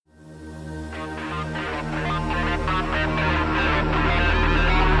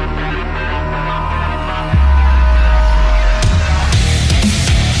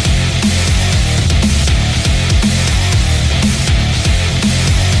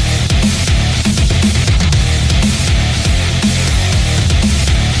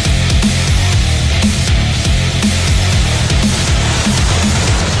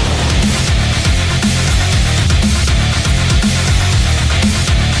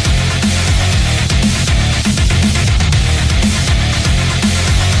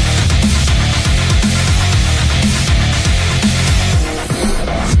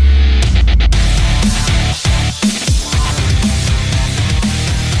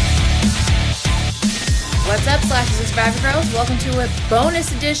What's up, Slashers and Survivor Girls? Welcome to a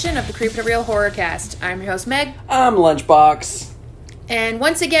bonus edition of the Creep It a Real Horrorcast. I'm your host, Meg. I'm Lunchbox. And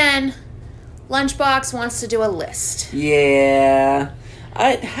once again, Lunchbox wants to do a list. Yeah.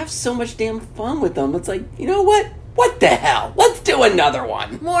 I have so much damn fun with them. It's like, you know what? What the hell? Let's do another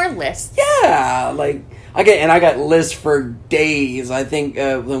one. More lists. Yeah. I got lists for days. I think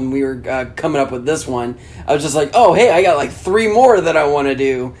when we were coming up with this one, I was just like, oh, hey, I got like 3 more that I want to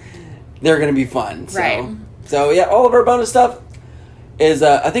do. They're going to be fun. Right. So, yeah, all of our bonus stuff is,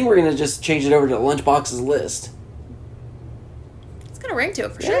 I think we're going to just change it over to Lunchbox's list. It's got a ring to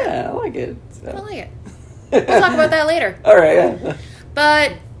it for sure. Yeah, I like it. So. I like it. We'll talk about that later. All right, yeah.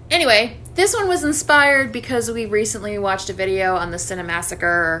 But anyway, this one was inspired because we recently watched a video on the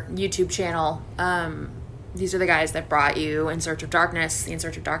Cinemassacre YouTube channel. These are the guys that brought you In Search of Darkness, the In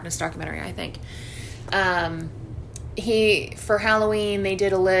Search of Darkness documentary, I think. For Halloween, they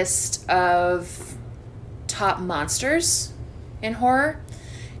did a list of top monsters in horror,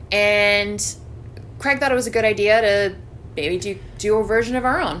 and Craig thought it was a good idea to maybe do a version of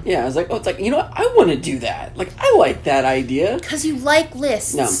our own. Yeah, I was like, you know what? I want to do that. Like, I like that idea. Because you like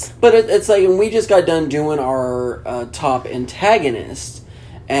lists. No, but it's like, and we just got done doing our top antagonist,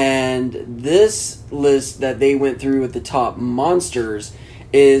 and this list that they went through with the top monsters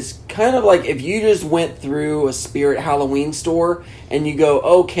is kind of like if you just went through a Spirit Halloween store and you go,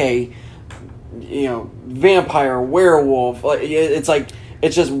 okay, you know, vampire, werewolf, it's like,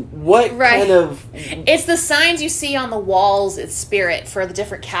 it's just what kind of... It's the signs you see on the walls, it's Spirit, for the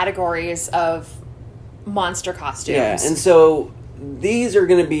different categories of monster costumes. Yeah, and so these are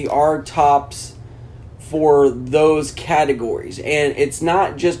going to be our tops for those categories. And it's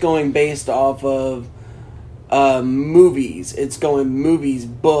not just going based off of movies. It's going movies,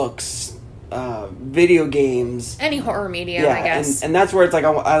 books, video games. Any horror medium, I guess. And that's where it's like,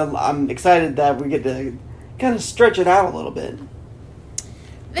 I'm excited that we get to kind of stretch it out a little bit.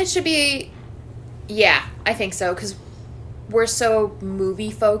 It should be, yeah, I think so, because we're so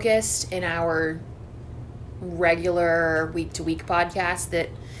movie-focused in our regular week-to-week podcast that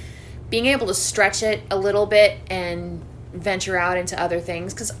being able to stretch it a little bit and venture out into other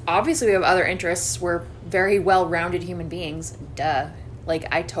things, because obviously we have other interests. We're very well-rounded human beings. Duh. Like,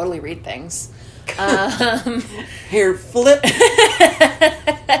 I totally read things. Hair flip.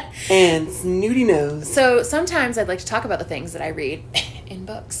 And snooty nose. So sometimes I'd like to talk about the things that I read in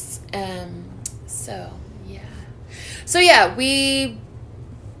books. So yeah, we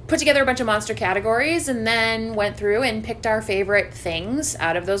put together a bunch of monster categories and then went through and picked our favorite things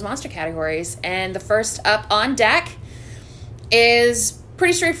out of those monster categories. And the first up on deck is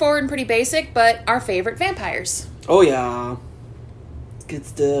pretty straightforward and pretty basic, but our favorite vampires. Oh yeah. Good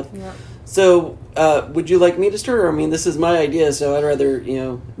stuff. Yeah. So, would you like me to start? I mean, this is my idea, so I'd rather,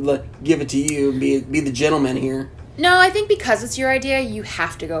 give it to you and be the gentleman here. No, I think because it's your idea, you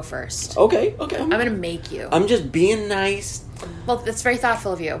have to go first. Okay. I'm going to make you. I'm just being nice. Well, that's very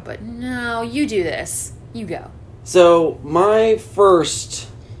thoughtful of you, but no, you do this. You go. So, my first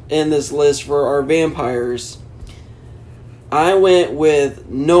in this list for our vampires, I went with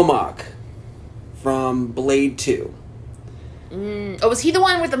Nomak from Blade 2. Oh, was he the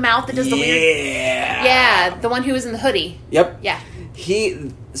one with the mouth that does the weird... Yeah, the one who was in the hoodie. Yep. Yeah.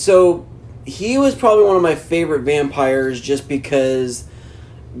 He was probably one of my favorite vampires just because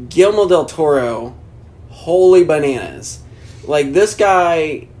Guillermo del Toro, holy bananas. Like, this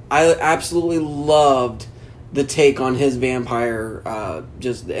guy, I absolutely loved the take on his vampire,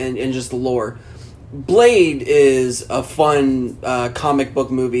 just the lore. Blade is a fun comic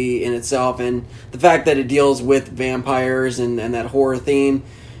book movie in itself, and the fact that it deals with vampires and that horror theme,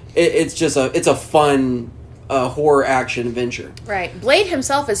 it's a fun horror action adventure. Right. Blade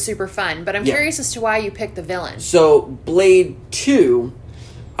himself is super fun, but I'm curious as to why you picked the villain. So, Blade 2,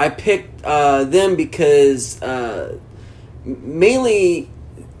 I picked them because mainly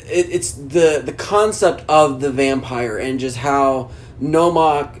it's the concept of the vampire and just how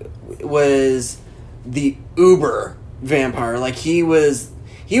Nomak was the uber vampire. Like, he was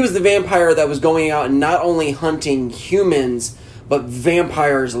the vampire that was going out and not only hunting humans but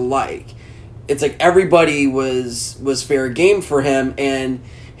vampires alike. It's like everybody was fair game for him, and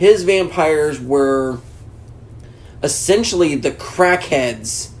his vampires were essentially the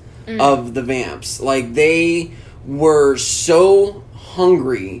crackheads of the vamps. Like, they were so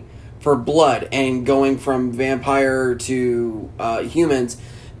hungry for blood and going from vampire to humans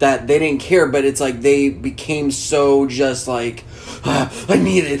that they didn't care, but it's like they became so just like, I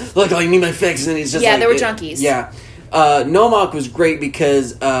need it. Look, I need my fix. And it's just they were junkies. Yeah. Nomak was great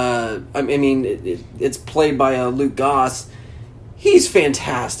because, it's played by Luke Goss. he's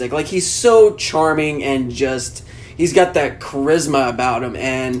fantastic. Like, he's so charming and just, he's got that charisma about him.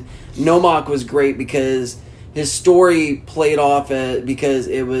 And Nomak was great because his story played off because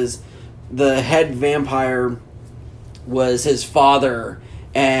it was the head vampire was his father,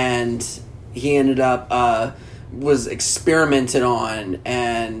 and he ended up was experimented on,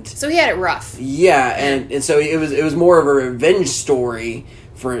 and So he had it rough. yeah, and so it was more of a revenge story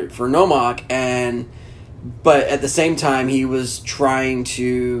for Nomak, but at the same time he was trying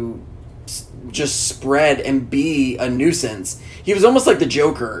to just spread and be a nuisance. He was almost like the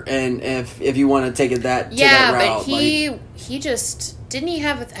Joker, and if you want to take it to that route, but he just didn't he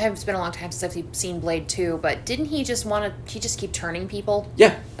have. It's been a long time since I've seen Blade 2, but didn't he just keep turning people?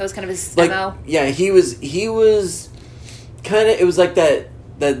 Yeah, That was kind of his like, MO. yeah, he was kind of, it was like that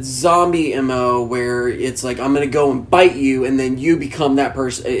zombie MO where it's like, I'm gonna go and bite you, and then you become that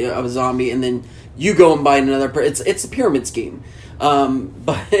person, a zombie, and then you go and bite another person. It's a pyramid scheme.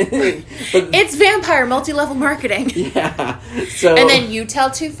 But It's vampire multi-level marketing. yeah. So And then you tell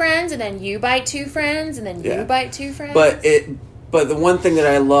 2 friends, and then you bite 2 friends, and then you Yeah. bite 2 friends. But the one thing that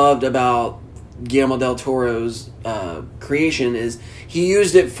I loved about Guillermo del Toro's creation is he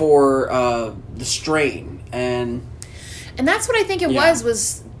used it for the strain, and that's what I think it Yeah.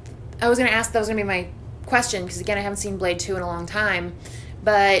 was. I was going to ask, that was going to be my question, because again, I haven't seen Blade 2 in a long time.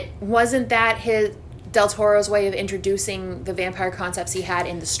 But wasn't that Del Toro's way of introducing the vampire concepts he had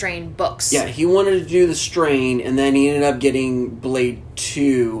in the Strain books? yeah, he wanted to do the strain, and then he ended up getting Blade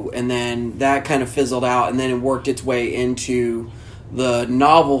 2, and then that kind of fizzled out, and then it worked its way into the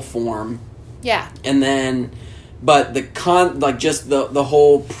novel form, Yeah. and then, but just the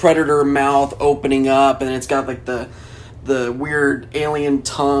whole predator mouth opening up, and it's got like the weird alien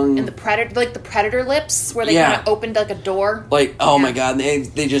tongue, And the predator lips, where they Yeah. kind of opened like a door. like, oh Yeah. my god,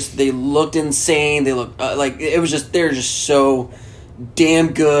 they looked insane. They looked like it was just, they're just so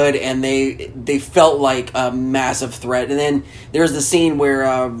damn good, and they felt like a massive threat. And then there's the scene where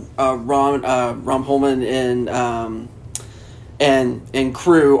Ron Perlman and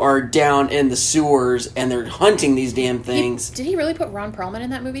crew are down in the sewers, and they're hunting these damn things. Did he really put Ron Perlman in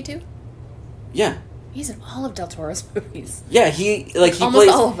that movie too? Yeah. He's in all of Del Toro's movies. Yeah, he Almost plays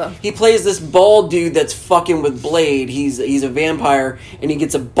all of them. He plays this bald dude that's fucking with Blade. He's a vampire, and he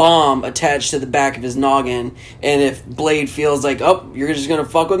gets a bomb attached to the back of his noggin. And if Blade feels like, oh, you're just gonna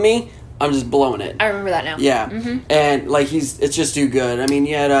fuck with me, I'm just blowing it. I remember that now. Yeah, and like it's just too good. I mean,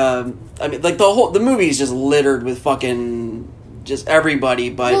 you had like the movie is just littered with fucking just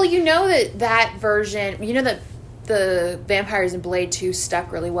everybody. But Well, you know that version. You know that the vampires in Blade 2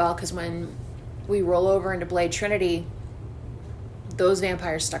 stuck really well, because when we roll over into Blade Trinity, those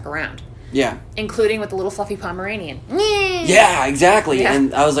vampires stuck around, yeah. including with the little fluffy Pomeranian. Yeah, exactly. Yeah.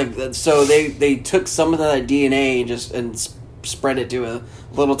 And I was like, so they took some of that DNA and spread it to a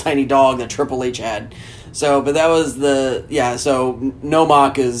little tiny dog that Triple H had. So, but that was so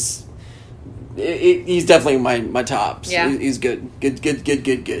Nomak is, he's definitely my tops. Yeah. He's good.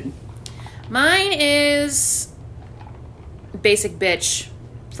 Good. Mine is basic bitch,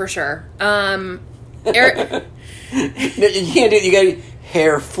 for sure. Eric, You can't do it. You gotta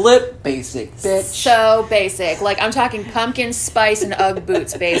hair flip, basic, bitch. so basic. Like, I'm talking pumpkin spice and Ugg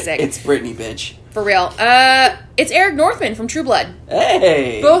boots basic. It's Britney, bitch. For real. It's Eric Northman from True Blood.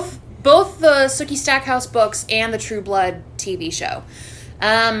 Hey! Both the Sookie Stackhouse books and the True Blood TV show.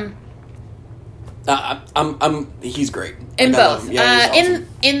 He's great. In Like, I love both. him. Yeah, he's awesome.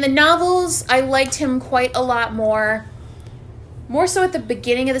 In the novels, I liked him quite a lot more. More so at the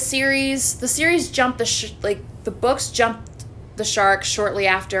beginning of the series. The series jumped the books jumped the shark shortly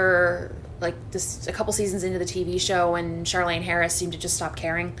after, a couple seasons into the TV show, when Charlaine Harris seemed to just stop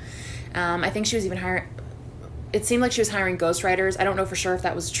caring. I think she was even hiring. It seemed like she was hiring ghostwriters. I don't know for sure if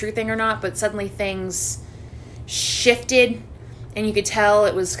that was a true thing or not, but suddenly things shifted, and you could tell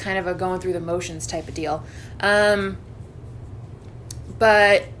it was kind of a going through the motions type of deal.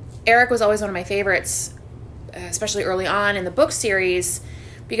 But Eric was always one of my favorites, especially early on in the book series,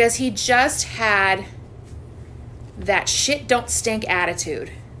 because he just had that shit don't stink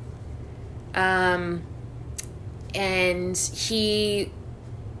attitude. And he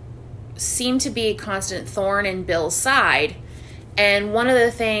seemed to be a constant thorn in Bill's side. And one of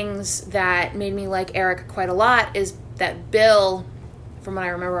the things that made me like Eric quite a lot is that Bill, from what I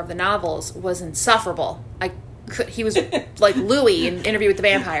remember of the novels, was insufferable. He was like Louis in Interview with the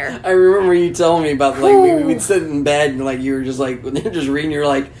Vampire. I remember you telling me about, like, we'd sit in bed and, like, you were just like, when they're just reading, you're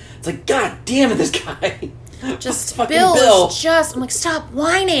like, it's like, God damn it, this guy. Just Fucking Bill is just, I'm like, stop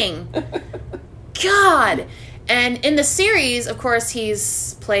whining. God. And in the series, of course,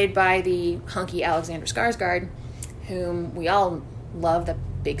 he's played by the hunky Alexander Skarsgård, whom we all love the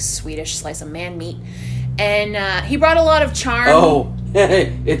big Swedish slice of man meat. And he brought a lot of charm. Oh,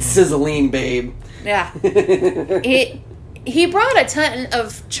 it's sizzling, babe. Yeah. He brought a ton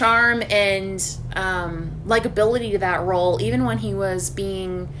of charm and likability to that role, even when he was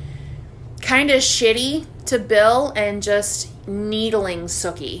being kind of shitty to Bill and just needling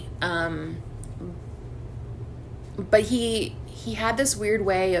Sookie. But he had this weird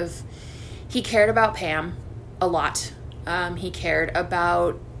way of, he cared about Pam a lot. He cared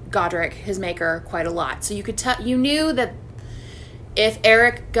about Godric, his maker, quite a lot. So you could tell, you knew that if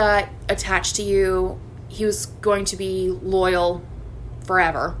Eric got attached to you, he was going to be loyal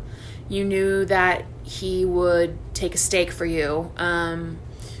forever. You knew that he would take a stake for you.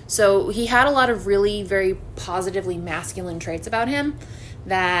 So he had a lot of really very positively masculine traits about him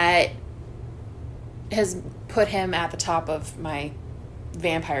that has put him at the top of my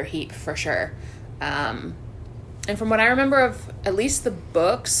vampire heap for sure. And from what I remember of at least the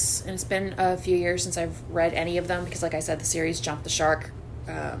books, and it's been a few years since I've read any of them because, like I said, the series jumped the shark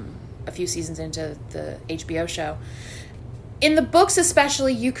a few seasons into the HBO show. In the books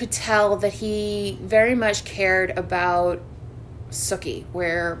especially, you could tell that he very much cared about Sookie,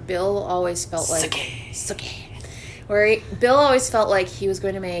 where Bill always felt like... Sookie. Bill always felt like he was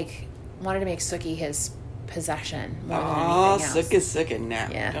going to wanted to make Sookie his possession more than anything else. Sookie now.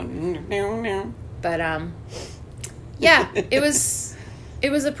 Yeah. But, yeah, it was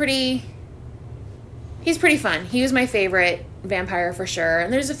a pretty... He's pretty fun. He was my favorite vampire for sure.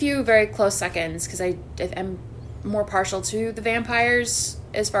 And there's a few very close seconds because I'm more partial to the vampires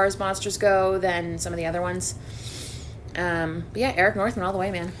as far as monsters go than some of the other ones. But yeah, Eric Northman all the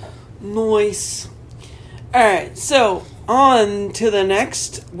way, man. Nice. Alright, so on to the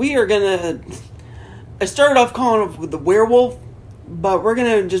next. We are gonna... I started off calling it with the werewolf, but we're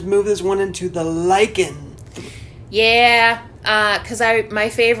gonna just move this one into the lichen. Yeah, because my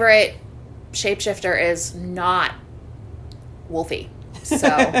favorite shapeshifter is not Wolfie. So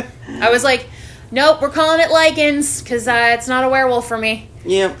I was like, nope, we're calling it lichens because it's not a werewolf for me.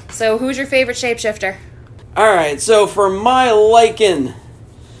 Yep. So who's your favorite shapeshifter? Alright, so for my lichen,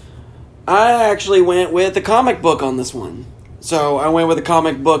 I actually went with the comic book on this one. So I went with a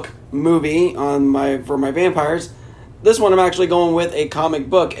comic book movie for my vampires. This one I'm actually going with a comic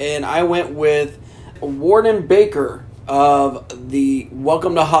book, and I went with Warden Baker of the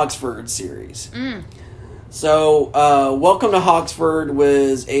Welcome to Hoxford series. So, Welcome to Hoxford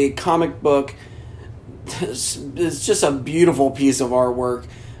was a comic book. It's just a beautiful piece of artwork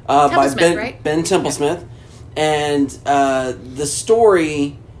by Ben Templesmith. And the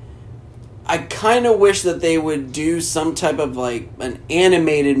story, I kind of wish that they would do some type of like an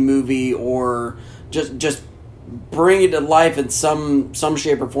animated movie or just bring it to life in some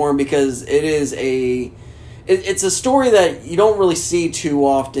shape or form, because it's a story that you don't really see too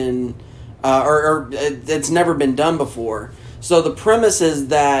often, or it's never been done before. So the premise is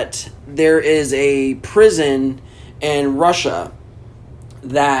that there is a prison in Russia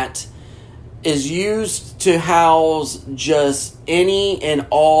that is used to house just any and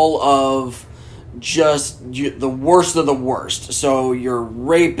all of just the worst of the worst. So your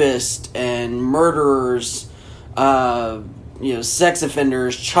rapists and murderers, sex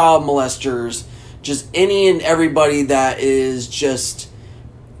offenders, child molesters, just any and everybody that is just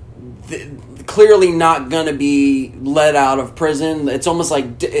clearly not going to be let out of prison. It's almost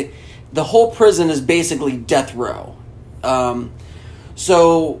like the whole prison is basically death row.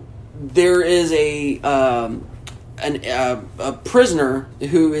 So there is a prisoner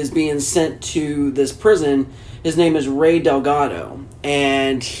who is being sent to this prison. His name is Ray Delgado,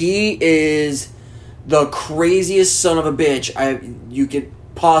 and he is the craziest son of a bitch you could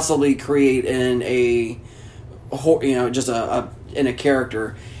possibly create in in a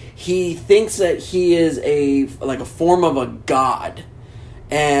character. He thinks that he is a form of a god,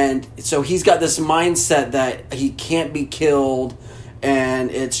 and so he's got this mindset that he can't be killed,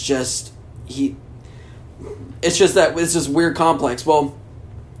 and it's just this weird complex. Well,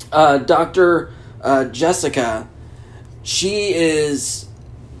 Dr. Jessica, she is,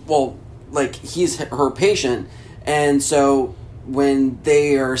 he's her patient, and so when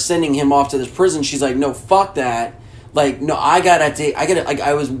they are sending him off to this prison, she's like, no, fuck that. No,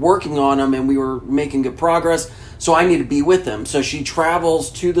 I was working on him and we were making good progress, so I need to be with him. So she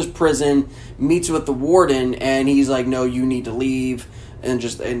travels to this prison, meets with the warden, and he's like, no, you need to leave and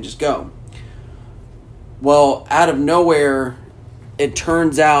just go. Well, out of nowhere, it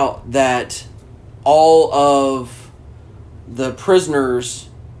turns out that all of the prisoners,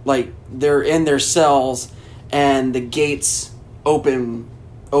 they're in their cells and the gates open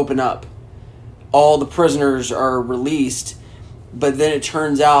up. All the prisoners are released, but then it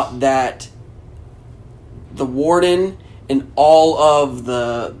turns out that the warden and all of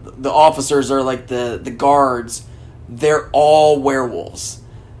the officers are like the guards, they're all werewolves.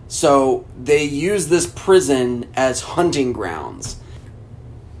 So they use this prison as hunting grounds.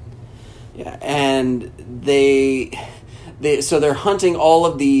 Yeah, and so they're hunting all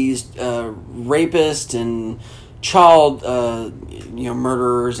of these rapists and child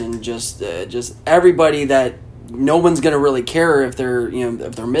murderers and just everybody that no one's gonna really care if they're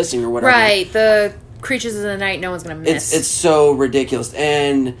missing or whatever. Right, the creatures of the night no one's gonna miss. It's so ridiculous.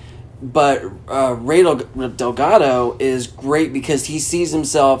 But Ray Delgado is great because he sees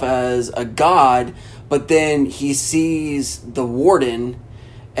himself as a god, but then he sees the warden,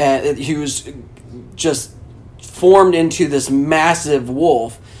 who's just formed into this massive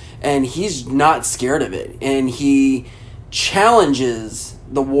wolf, and he's not scared of it, and he challenges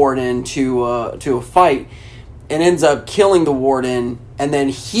the warden to a fight, and ends up killing the warden, and then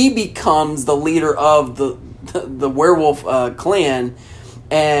he becomes the leader of the werewolf clan.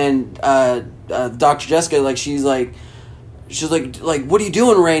 And Dr. Jessica, she's like, what are you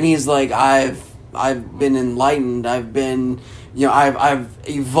doing, Ray? And he's like, I've been enlightened. I've been, I've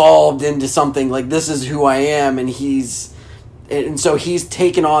evolved into something. Like, this is who I am. And so he's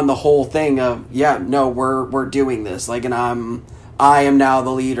taken on the whole thing of, we're doing this. Like, and I am now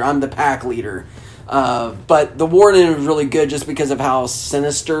the leader. I'm the pack leader. But the warden was really good just because of how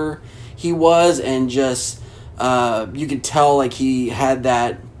sinister he was, and just you could tell like he had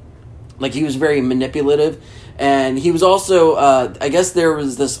that, like he was very manipulative, and he was also I guess there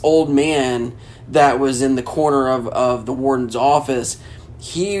was this old man that was in the corner of the warden's office.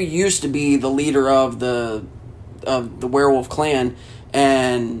 He used to be the leader of the werewolf clan,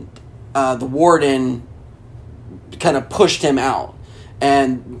 and the warden kind of pushed him out,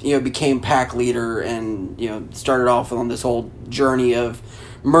 and became pack leader, and started off on this whole journey of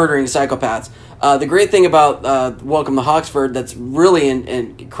murdering psychopaths. The great thing about Welcome to Hoxford that's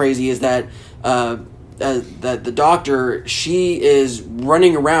really crazy is that that the doctor, she is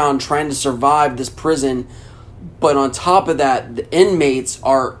running around trying to survive this prison, but on top of that, the inmates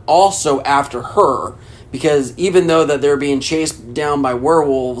are also after her, because even though that they're being chased down by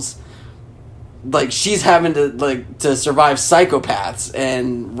werewolves, like she's having to survive psychopaths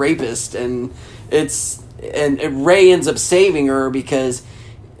and rapists, and Ray ends up saving her because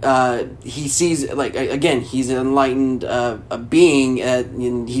he sees, like, again, he's an enlightened a being,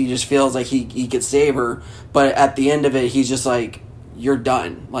 and he just feels like he could save her, but at the end of it, he's just like, you're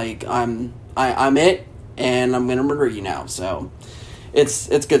done. Like, I'm it, and I'm gonna murder you now. So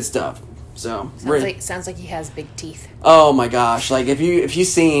it's good stuff. So sounds like he has big teeth. Oh my gosh! Like, if you've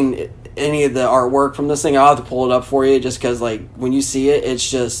seen any of the artwork from this thing, I'll have to pull it up for you, just because, like, when you see it, it's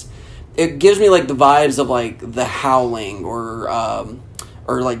just, it gives me like the vibes of like The Howling or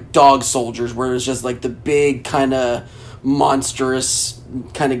like Dog Soldiers, where it's just like the big kind of monstrous,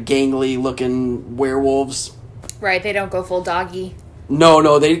 kind of gangly looking werewolves. Right, they don't go full doggy. No,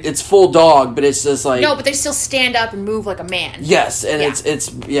 it's full dog, but it's just like, no, but they still stand up and move like a man. Yes, and it's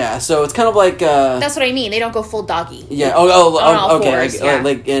so it's kind of like that's what I mean. They don't go full doggy. Yeah. Okay. Fours,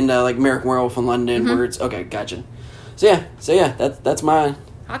 like in like American Werewolf in London, where it's okay. Gotcha. So yeah, that's mine.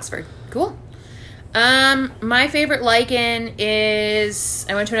 Oxford, cool. My favorite Lycan is,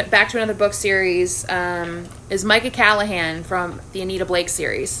 I went back to another book series, is Micah Callahan from the Anita Blake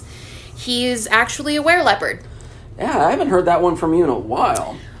series. He's actually a were-leopard. Yeah, I haven't heard that one from you in a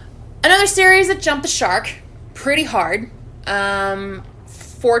while. Another series that jumped the shark pretty hard.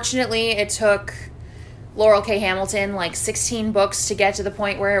 Fortunately, it took Laurel K. Hamilton like 16 books to get to the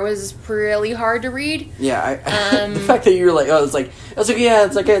point where it was really hard to read. Yeah, the fact that you're like, I was like, yeah,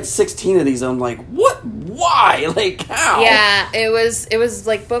 it's like I had 16 of these. I'm like, what? Why? Like, how? Yeah, it was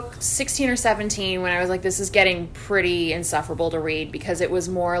like book 16 or 17 when I was like, this is getting pretty insufferable to read, because it was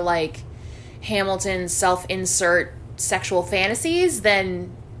more like Hamilton's self-insert sexual fantasies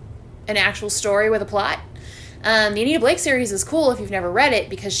than an actual story with a plot. The Anita Blake series is cool if you've never read it,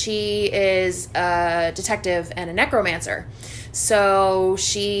 because she is a detective and a necromancer. So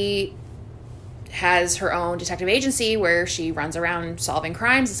she has her own detective agency where she runs around solving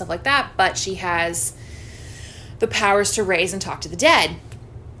crimes and stuff like that, but she has the powers to raise and talk to the dead.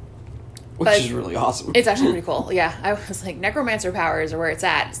 Which is really awesome. It's actually pretty cool. Yeah, I was like, necromancer powers are where it's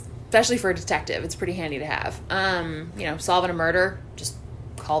at, especially for a detective. It's pretty handy to have. Solving a murder, just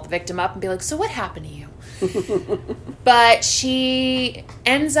call the victim up and be like, so what happened to you? But she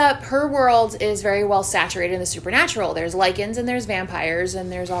ends up, her world is very well saturated in the supernatural. There's lycans and there's vampires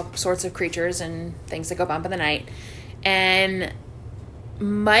and there's all sorts of creatures and things that go bump in the night. And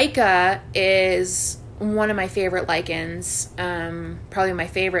Micah is one of my favorite Lycans, probably my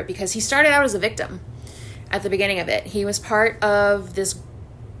favorite, because he started out as a victim at the beginning of it. He was part of this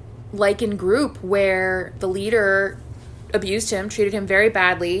Lycan group where the leader abused him, treated him very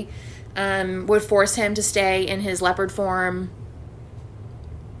badly, would force him to stay in his leopard form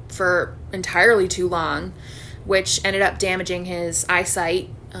for entirely too long, which ended up damaging his eyesight.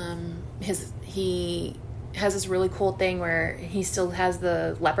 He has this really cool thing where he still has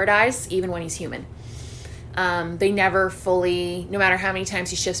the leopard eyes even when he's human. They never fully, no matter how many times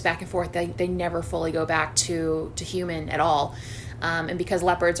he shifts back and forth, they never fully go back to human at all. And because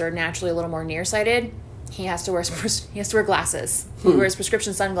leopards are naturally a little more nearsighted, he has to wear glasses. He wears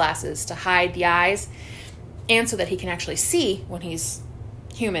prescription sunglasses to hide the eyes, and so that he can actually see when he's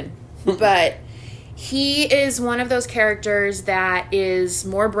human. But he is one of those characters that is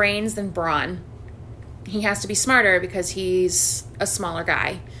more brains than brawn. He has to be smarter because he's a smaller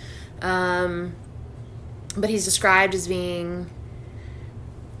guy. But he's described as being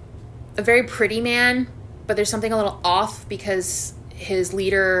a very pretty man, but there's something a little off because his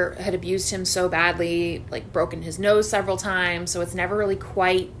leader had abused him so badly, like broken his nose several times, so it's never really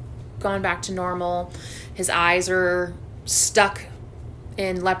quite gone back to normal. His eyes are stuck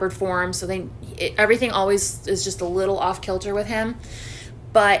in leopard form, so everything always is just a little off kilter with him.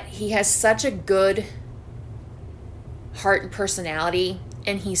 But he has such a good heart and personality,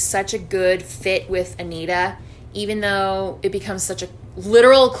 and he's such a good fit with Anita, even though it becomes such a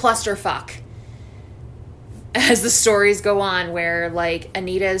literal clusterfuck as the stories go on, where like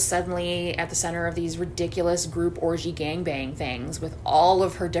Anita is suddenly at the center of these ridiculous group orgy gangbang things with all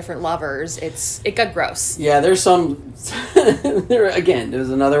of her different lovers. It got gross. Yeah, there's some there's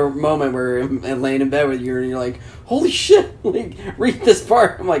another moment where I'm laying in bed with you and you're like, holy shit, like read this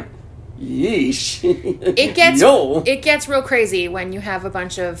part. I'm like, yeesh. It gets real crazy when you have a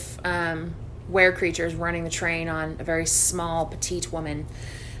bunch of were creatures running the train on a very small petite woman.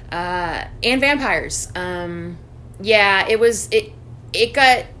 And vampires. It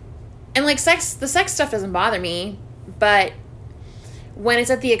got, and like the sex stuff doesn't bother me, but when it's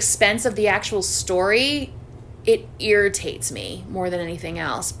at the expense of the actual story, it irritates me more than anything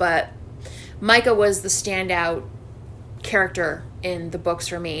else. But Micah was the standout character in the books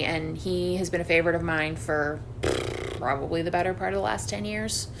for me, and he has been a favorite of mine for probably the better part of the last 10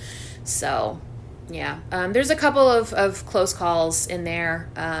 years. So yeah, there's a couple of close calls in there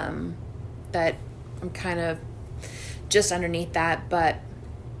that I'm kind of just underneath that, but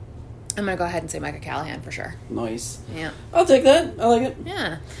I'm going to go ahead and say Micah Callahan for sure. Nice. Yeah. I'll take that. I like it.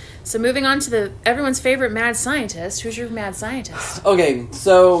 Yeah. So moving on to everyone's favorite mad scientist. Who's your mad scientist? Okay,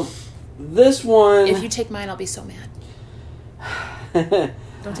 so this one... If you take mine, I'll be so mad.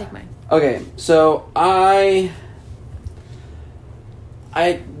 Don't take mine. Okay, so I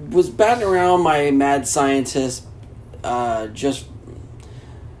was batting around my mad scientist. Just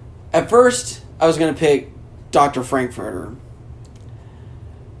at first, I was going to pick Dr. Frankfurter,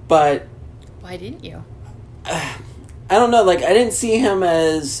 but why didn't you? I don't know. Like, I didn't see him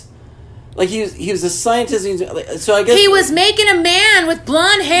as like he was a scientist. So I guess he was making a man with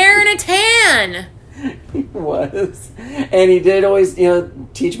blonde hair and a tan. He was, and he did always,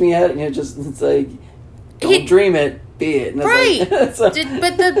 teach me how. Just it's like don't dream it. Be it. And right. Like,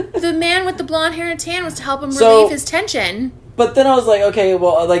 but the man with the blonde hair and tan was to help him relieve his tension. But then I was like, okay,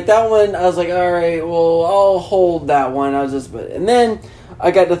 well, like that one, I was like, all right, well, I'll hold that one. And then I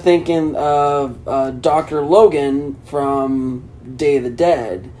got to thinking of Dr. Logan from Day of the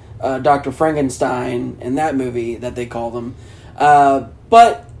Dead, Dr. Frankenstein in that movie that they called him.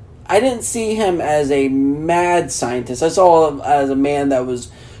 But I didn't see him as a mad scientist. I saw him as a man that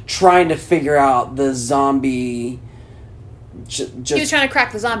was trying to figure out the zombie. He was trying to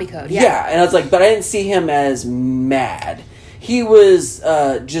crack the zombie code. Yeah, and I was like, but I didn't see him as mad. He was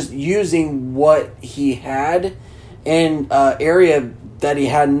just using what he had in an area that he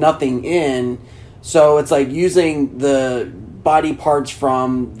had nothing in. So it's like using the body parts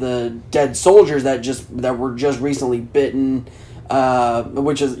from the dead soldiers that were just recently bitten,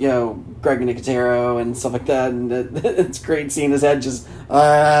 which is Greg Nicotero and stuff like that. And it's great seeing his head just.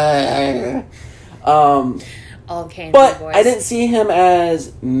 But I didn't see him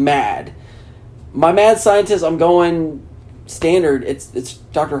as mad. My mad scientist, I'm going standard. It's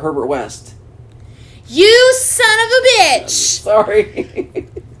Dr. Herbert West. You son of a bitch! Sorry.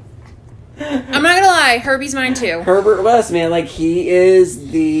 I'm not gonna lie, Herbie's mine too. Herbert West, man, like he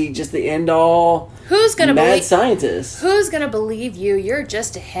is the end all. Who's gonna mad scientist? Who's gonna believe you? You're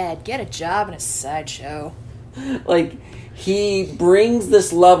just ahead. Get a job in a sideshow. Like he brings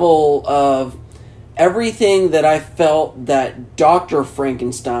this level of everything that I felt that Dr.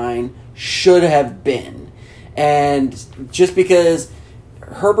 Frankenstein should have been. And just because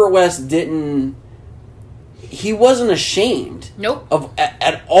Herbert West he wasn't ashamed Nope.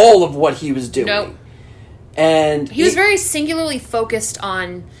 at all of what he was doing. Nope. And he was very singularly focused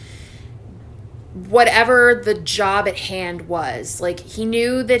on whatever the job at hand was. Like, he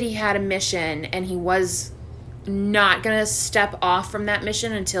knew that he had a mission, and he was not going to step off from that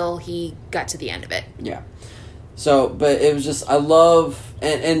mission until he got to the end of it. Yeah. So, but it was just, I love,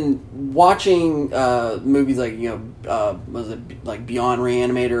 and watching movies like, was it like Beyond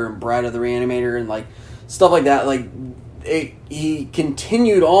Reanimator and Bride of the Reanimator and like stuff like that, like, he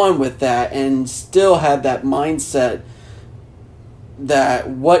continued on with that and still had that mindset that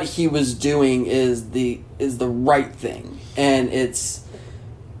what he was doing is the right thing. And it's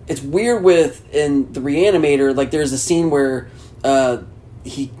weird in the Reanimator, like there's a scene where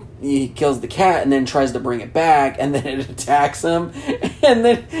he kills the cat and then tries to bring it back, and then it attacks him, and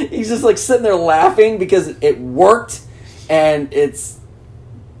then he's just like sitting there laughing because it worked, and it's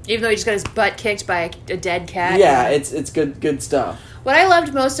even though he just got his butt kicked by a dead cat. Yeah, it's good stuff. What I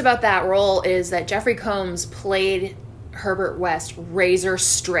loved most about that role is that Jeffrey Combs played Herbert West razor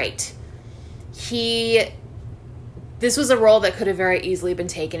straight. This was a role that could have very easily been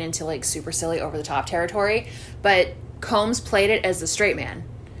taken into like super silly, over the top territory, but Combs played it as the straight man,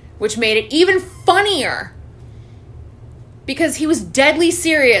 which made it even funnier because he was deadly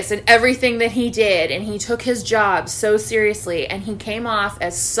serious in everything that he did, and he took his job so seriously, and he came off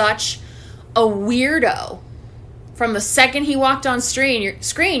as such a weirdo. From the second he walked on screen,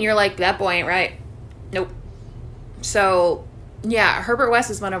 you're like, that boy ain't right. Nope. So, yeah, Herbert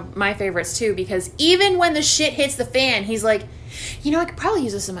West is one of my favorites too, because even when the shit hits the fan, he's like, I could probably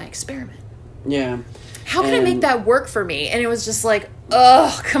use this in my experiment. Yeah. How can I make that work for me? And it was just like,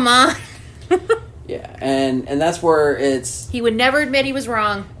 oh, come on. Yeah, and that's where it's... He would never admit he was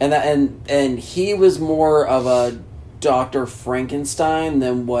wrong. And he was more of a Dr. Frankenstein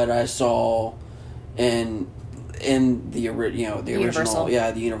than what I saw in the original, the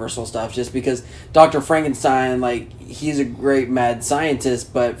Universal stuff. Just because Dr. Frankenstein, like, he's a great mad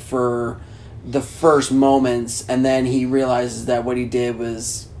scientist, but for the first moments, and then he realizes that what he did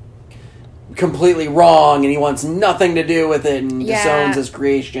was completely wrong, and he wants nothing to do with it, and disowns his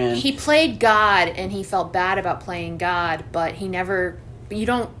creation. He played God, and he felt bad about playing God, but you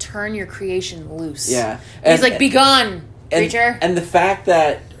don't turn your creation loose. Yeah. He's like, be gone, creature. And the fact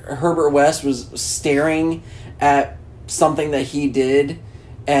that Herbert West was staring at something that he did,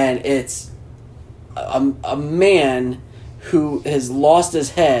 and it's a man who has lost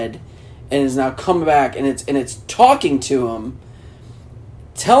his head and is now coming back, and it's talking to him,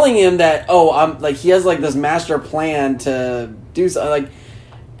 telling him that, I'm like, he has like this master plan to do something, like,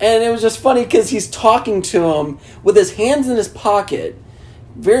 and it was just funny because he's talking to him with his hands in his pocket,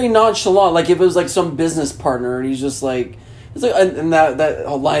 very nonchalant, like if it was like some business partner, and he's just like, it's like, and that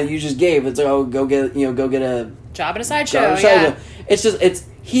whole line you just gave, it's like, go get a job in a sideshow. Yeah.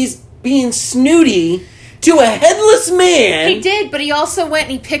 He's being snooty to a headless man. He did, but he also went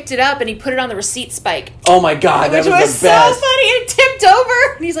and he picked it up and he put it on the receipt spike. Oh my god, that was the best. So funny. It tipped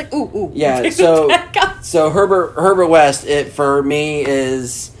over, and he's like, ooh. Yeah. So Herbert West, it for me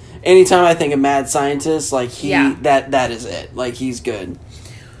is, anytime I think of mad scientist, like that is it. Like, he's good.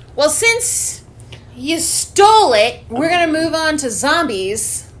 Well, since you stole it, we're gonna move on to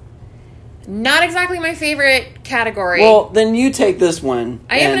zombies. Not exactly my favorite category. Well, then you take this one.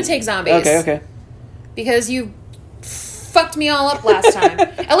 I am going to take zombies. Okay. Because you fucked me all up last time.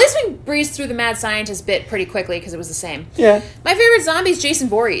 At least we breezed through the mad scientist bit pretty quickly because it was the same. Yeah. My favorite zombie is Jason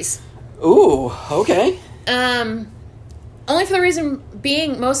Voorhees. Ooh, okay. Only for the reason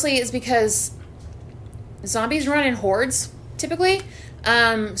being, mostly, is because zombies run in hordes, typically.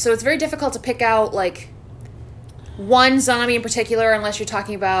 So it's very difficult to pick out, like, one zombie in particular, unless you're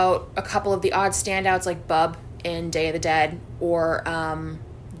talking about a couple of the odd standouts like Bub in Day of the Dead, or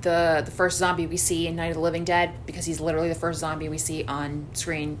the first zombie we see in Night of the Living Dead, because he's literally the first zombie we see on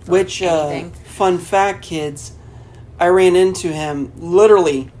screen for anything. Fun fact, kids, I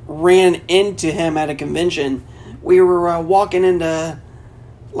literally ran into him at a convention. We were walking into,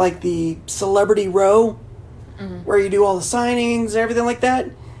 like, the celebrity row, where you do all the signings and everything like that,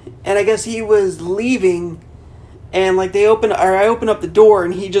 and I guess he was leaving. And, like, I open up the door,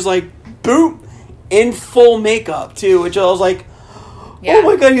 and he just, like, boop, in full makeup, too, which I was like, oh,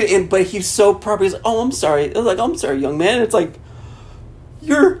 my God. But he's so proper. He's like, I'm sorry. I was like, I'm sorry, young man. And it's like,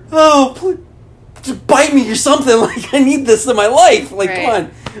 please, just bite me or something. Like, I need this in my life. Like, come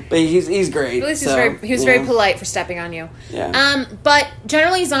on. But he's great. At least he was very polite for stepping on you. Yeah. But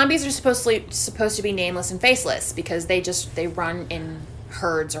generally, zombies are supposed to be nameless and faceless, because they run in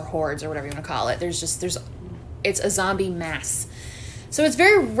herds or hordes or whatever you want to call it. It's a zombie mass. So it's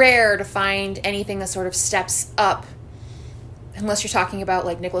very rare to find anything that sort of steps up, unless you're talking about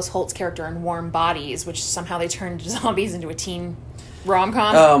like Nicholas Holt's character in Warm Bodies, which somehow they turned zombies into a teen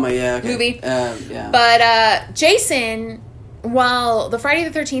rom-com movie. Yeah. But Jason, while the Friday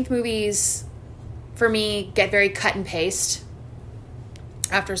the 13th movies, for me, get very cut and paste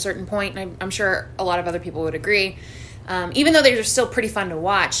after a certain point, and I'm sure a lot of other people would agree, even though they're still pretty fun to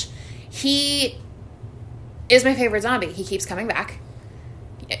watch, he is my favorite zombie. He keeps coming back.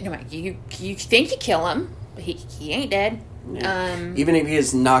 No, you think you kill him, but he ain't dead. Yeah. Even if he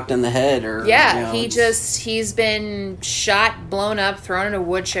is knocked in the head or... Yeah, he's been shot, blown up, thrown in a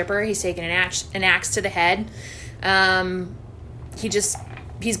wood chipper. He's taken an axe to the head.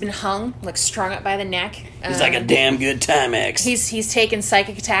 He's been hung, like strung up by the neck. He's like a damn good Timex. He's taken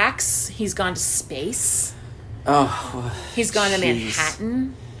psychic attacks. He's gone to space. Oh, he's gone to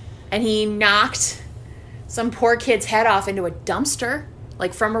Manhattan. And he knocked some poor kid's head off into a dumpster,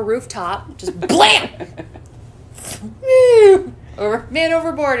 like from a rooftop. Just blam!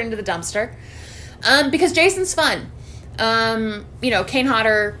 Overboard into the dumpster. Because Jason's fun. Kane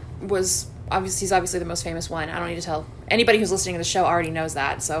Hodder was obviously the most famous one. I don't need to tell anybody who's listening to the show already knows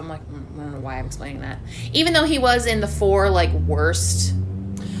that. So I'm like, I don't know why I'm explaining that. Even though he was in the 4 like worst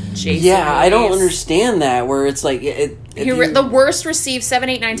Jason movies. I don't understand that. Where it's like the worst received 7,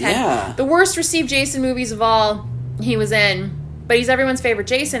 8, 9, 10. Yeah. The worst received Jason movies of all he was in. But he's everyone's favorite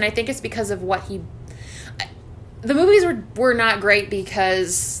Jason. I think it's because of what he. The movies were not great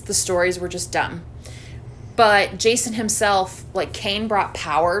because the stories were just dumb. But Jason himself, like Kane, brought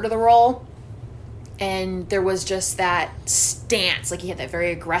power to the role. And there was just that stance. Like he had that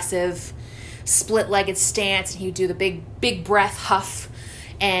very aggressive, split-legged stance. And he would do the big breath huff.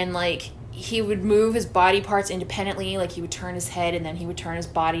 And like he would move his body parts independently. Like he would turn his head and then he would turn his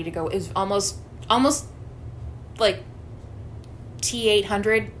body to go. It was almost like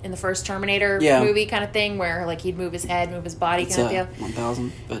T-800 in the first Terminator movie kind of thing, where like he'd move his head, move his body kind of deal.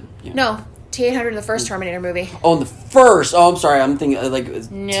 1000, but yeah. No, T-800 in the first Terminator movie. Oh, in the first. Oh, I'm sorry. I'm thinking like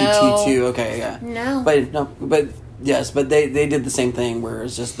T-2. Okay, yeah. No. But yes, but they did the same thing where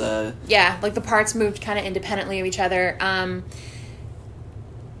it's just the... Yeah, like the parts moved kind of independently of each other.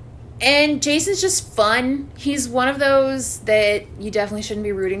 And Jason's just fun. He's one of those that you definitely shouldn't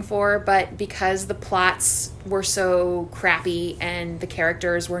be rooting for, but because the plots were so crappy and the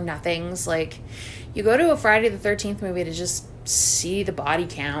characters were nothings, like, you go to a Friday the 13th movie to just see the body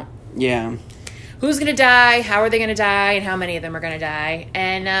count. Yeah. Who's going to die, how are they going to die, and how many of them are going to die.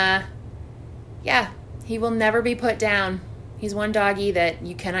 And, he will never be put down. He's one doggy that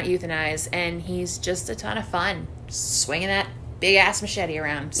you cannot euthanize, and he's just a ton of fun. Just swinging that big-ass machete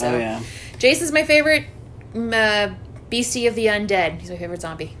around. So, Jason's my favorite beastie of the undead. He's my favorite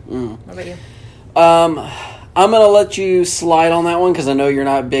zombie. What about you? I'm going to let you slide on that one because I know you're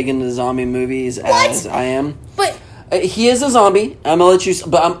not big into zombie movies as I am. But he is a zombie. I'm going to let you...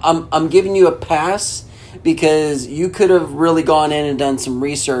 But I'm giving you a pass because you could have really gone in and done some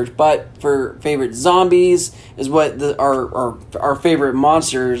research. But for favorite zombies is what our favorite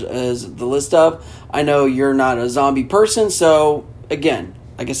monsters is the list of. I know you're not a zombie person, so again,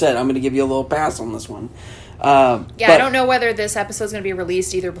 like I said, I'm going to give you a little pass on this one. I don't know whether this episode's going to be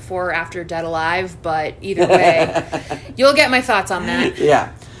released either before or after Dead Alive, but either way, you'll get my thoughts on that.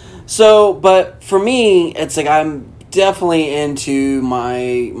 Yeah. So, but for me, it's like I'm definitely into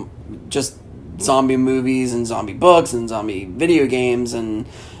my just zombie movies and zombie books and zombie video games, and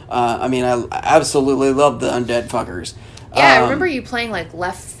I absolutely love the undead fuckers. Yeah, I remember you playing like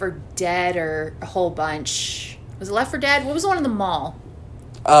Left 4 Dead or a whole bunch. Was it Left 4 Dead? What was the one in the mall?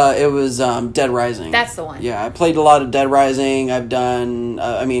 It was Dead Rising. That's the one. Yeah, I played a lot of Dead Rising. I've done,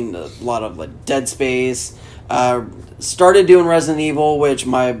 a lot of like Dead Space. Started doing Resident Evil, which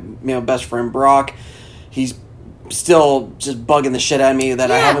my best friend Brock, he's still just bugging the shit out of me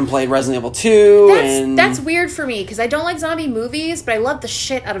that I haven't played Resident Evil 2. That's weird for me because I don't like zombie movies, but I love the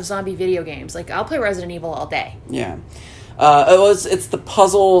shit out of zombie video games. Like I'll play Resident Evil all day. Yeah. It's the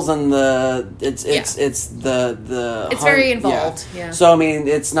puzzles and it's very involved. Yeah. So I mean,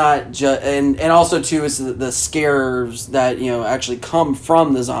 it's not just and also too it's the scares that actually come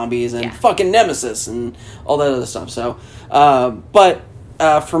from the zombies and fucking Nemesis and all that other stuff. So, but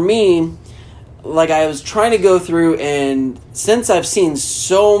for me, like I was trying to go through, and since I've seen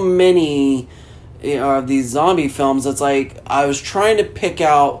so many of these zombie films, it's like I was trying to pick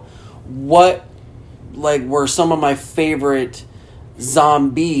out what were some of my favorite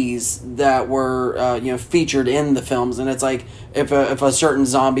zombies that were featured in the films, and it's like if a certain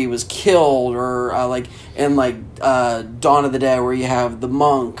zombie was killed, or like in Dawn of the Dead, where you have the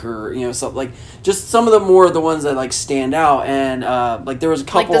monk, or something like, just some of the ones that like stand out, and there was a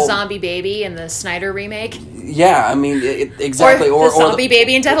couple, like the zombie baby in the Snyder remake. Yeah, I mean exactly, or the zombie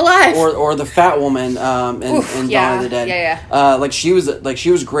baby in Dead Alive, or the fat woman in Dawn of the Dead. Yeah.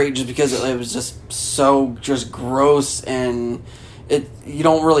 She was great just because it was just so just gross, and you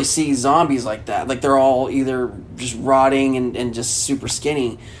don't really see zombies like that. Like, they're all either just rotting and just super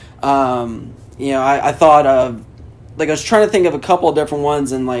skinny. I thought of, I was trying to think of a couple of different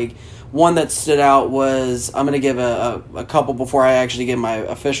ones, and one that stood out was, I'm going to give a couple before I actually give my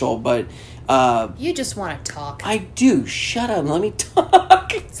official, but you just want to talk. I do. Shut up and let me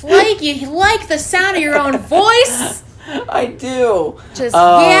talk. It's like you like the sound of your own voice. I do. Just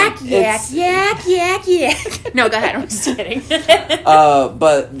yak. No, go ahead. I'm just kidding.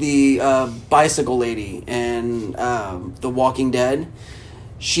 But the bicycle lady and The Walking Dead,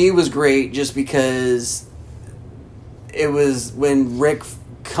 she was great just because it was when Rick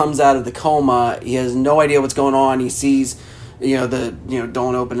comes out of the coma, he has no idea what's going on. He sees,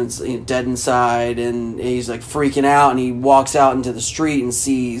 don't open, it's dead inside, and he's like freaking out, and he walks out into the street and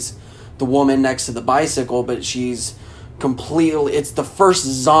sees the woman next to the bicycle, but she's completely, it's the first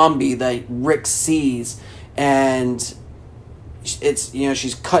zombie that Rick sees, and it's,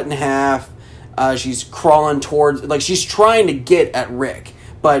 she's cut in half, she's crawling towards, she's trying to get at Rick,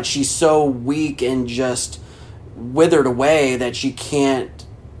 but she's so weak and just withered away that she can't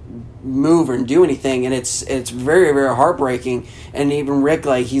move and do anything, and it's very, very heartbreaking. And even Rick,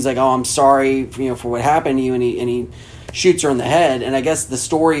 he's like, oh, I'm sorry for what happened to you, and he shoots her in the head. And I guess the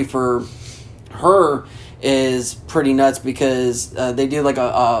story for her is pretty nuts, because they do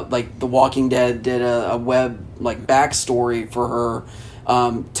The Walking Dead did a web backstory for her,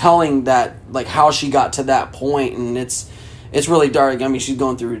 telling that how she got to that point, and it's really dark. I mean, she's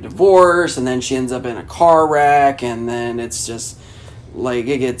going through a divorce, and then she ends up in a car wreck, and then it's just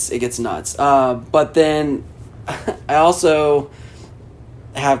it gets nuts. But then I also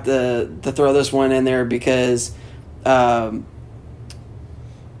have to throw this one in there because Tarman.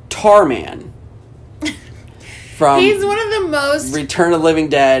 He's one of the most Return of the Living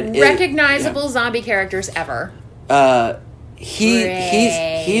Dead recognizable zombie characters ever.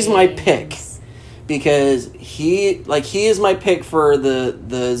 He's my pick, because he is my pick for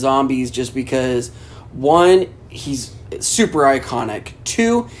the zombies, just because, one, he's super iconic.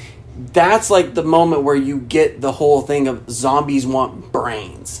 Two, that's the moment where you get the whole thing of zombies want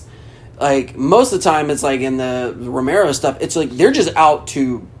brains. Most of the time it's in the Romero stuff, it's they're just out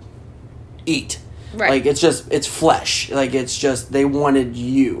to eat. Right. It's flesh. It's just, they wanted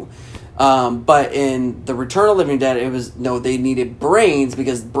you. But in the Return of the Living Dead, it was, no, they needed brains,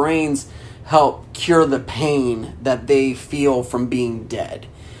 because brains help cure the pain that they feel from being dead.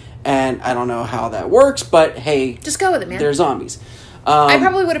 And I don't know how that works, but hey, just go with it, man. They're zombies. I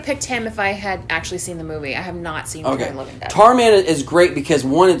probably would have picked him if I had actually seen the movie. I have not seen Return of the Living Dead. Tarman is great because,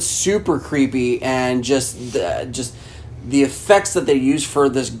 one, it's super creepy, and just the effects that they use for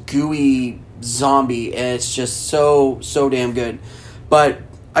this gooey zombie, and it's just so damn good. But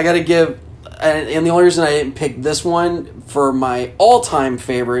I gotta give, and the only reason I didn't pick this one for my all-time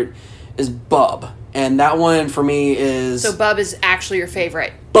favorite is Bub, and that one for me is, so Bub is actually your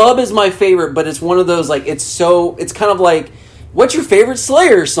favorite. Bub is my favorite, but it's one of those, it's kind of like, what's your favorite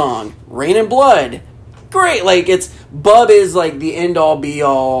Slayer song? Rain and Blood. Great. Bub is the end-all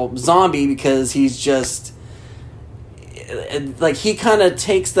be-all zombie, because he's just he kind of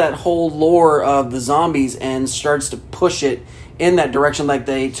takes that whole lore of the zombies and starts to push it in that direction,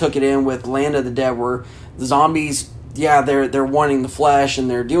 they took it in with Land of the Dead, where the zombies, they're wanting the flesh and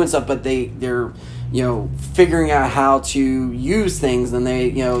they're doing stuff, but they're figuring out how to use things, and they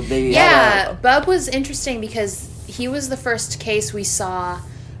Bub was interesting because he was the first case we saw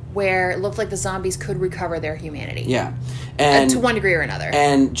where it looked like the zombies could recover their humanity. Yeah. And to one degree or another.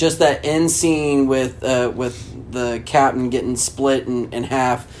 And just that end scene with the captain getting split in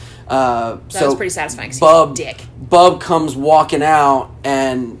half. That was pretty satisfying. Bub comes walking out,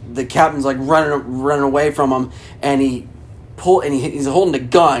 and the captain's running away from him, and he's holding a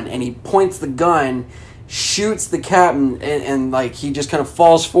gun, and he points the gun, shoots the captain, and he just kind of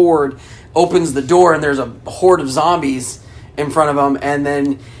falls forward, opens the door, and there's a horde of zombies in front of him, and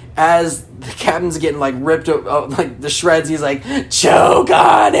then as the captain's getting ripped the shreds, he's choke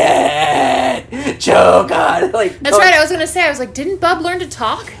on it, choke on it. That's right. I was gonna say, didn't Bub learn to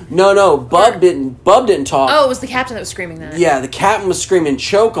talk? No, Bub didn't talk. Oh, it was the captain that was screaming that. Yeah, the captain was screaming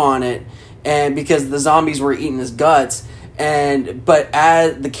choke on it, and because the zombies were eating his guts, but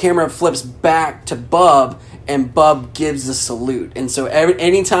as the camera flips back to Bub, and Bub gives a salute. And so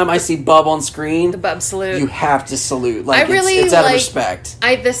anytime I see Bub on screen, The Bub salute. you have to salute. Like, I really it's out of like- respect.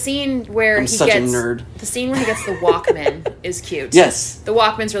 The scene where I'm he such a gets nerd. the scene where he gets the Walkman is cute. Yes. The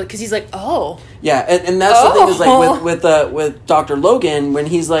Walkman's really because he's like, oh, Yeah, and that's the thing is like with Dr. Logan when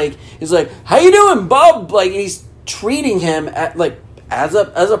he's like how you doing, Bub? Like he's treating him as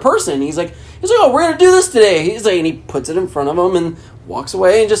a person. He's like oh, we're gonna do this today. He's like, and he puts it in front of him and walks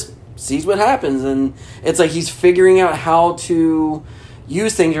away and just sees what happens. And it's like he's figuring out how to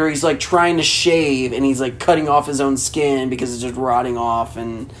use things, or he's like trying to shave and he's like cutting off his own skin because it's just rotting off.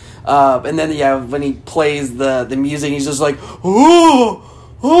 And then when he plays the music, he's just like, ooh.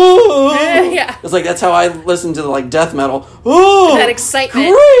 Oh, Yeah. It's like that's how I listen to like death metal. Oh, That excitement.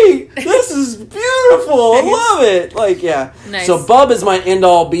 Great! This is beautiful. I love it. Like, yeah. Nice. So Bub is my end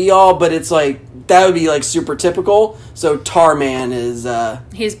all be all, but it's like that would be like super typical. So Tarman is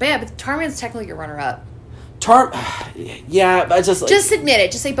he's bad, but Tarman's technically your runner up. Yeah, but just like, Just admit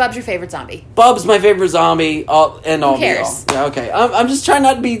it. Just say Bub's your favorite zombie. Bub's my favorite zombie. All be all. cares? Yeah, okay. I'm just trying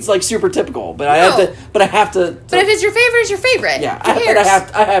not to be like super typical, but I have No. to. But I have to. But if it's your favorite, it's your favorite. Yeah, Who but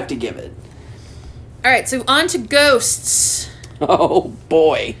cares? I have to give it. All right, so on to ghosts. Oh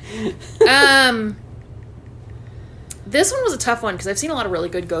boy. This one was a tough one because I've seen a lot of really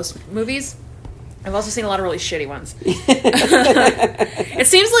good ghost movies. I've also seen a lot of really shitty ones. It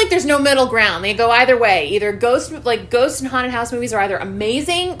seems like there's no middle ground. They go either way. Either ghost and haunted house movies are either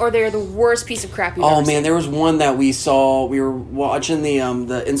amazing or they're the worst piece of crap you've ever Oh man, seen. there was one that we saw. We were watching the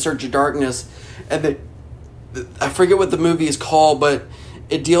In Search of Darkness, and I forget what the movie is called, but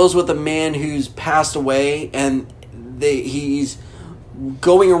it deals with a man who's passed away, and he's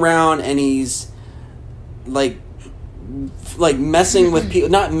going around and he's like messing with people,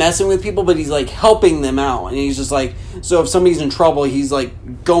 not messing with people, but he's like helping them out, and he's just like, so if somebody's in trouble, he's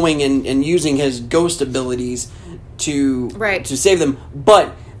like going and using his ghost abilities to save them.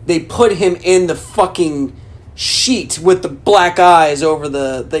 But they put him in the fucking sheet with the black eyes over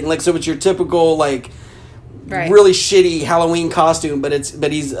the thing, like, so it's your typical like really shitty Halloween costume, but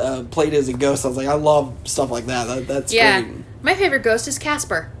he's played as a ghost. I was like, I love stuff like that. That's great. My favorite ghost is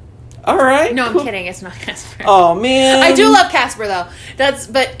Casper. All right. No, cool. I'm kidding. It's not Casper. Oh man, I do love Casper though.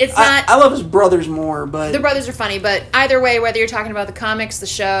 But it's not. I love his brothers more, but the brothers are funny. But either way, whether you're talking about the comics, the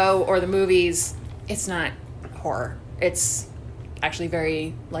show, or the movies, it's not horror. It's actually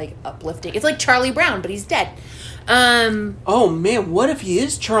very like uplifting. It's like Charlie Brown, but he's dead. Oh man, what if he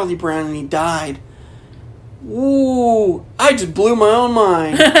is Charlie Brown and he died? Ooh, I just blew my own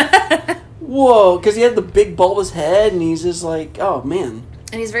mind. Whoa, because he had the big bulbous head, and he's just like, oh man.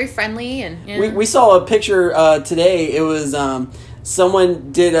 And he's very friendly, and We saw a picture today. It was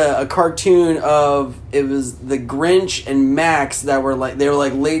someone did a cartoon of, it was the Grinch and Max that were like, they were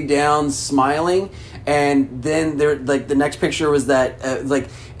like laid down smiling, and then there like the next picture was that like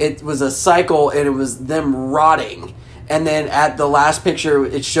it was a cycle and it was them rotting, and then at the last picture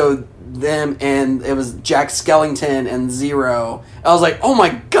it showed them and it was Jack Skellington and Zero. I was like, oh my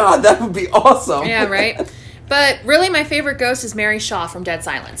god, that would be awesome. yeah, right. But really, my favorite ghost is Mary Shaw from Dead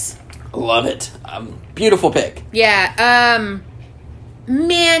Silence. Love it. Beautiful pick. Yeah.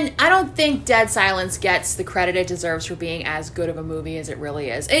 Man, I don't think Dead Silence gets the credit it deserves for being as good of a movie as it really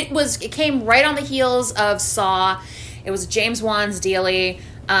is. It came right on the heels of Saw. It was James Wan's dealie.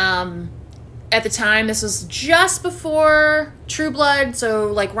 At the time, this was just before True Blood,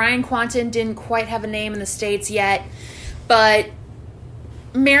 so like Ryan Quanten didn't quite have a name in the States yet. But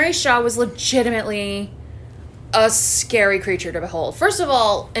Mary Shaw was legitimately a scary creature to behold. First of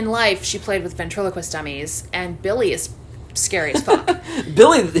all, in life, she played with ventriloquist dummies, and Billy is scary as fuck.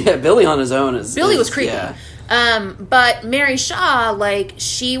 Billy on his own is... Billy was creepy. Yeah. But Mary Shaw, like,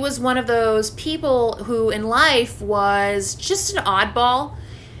 she was one of those people who in life was just an oddball,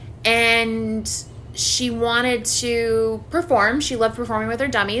 and she wanted to perform. She loved performing with her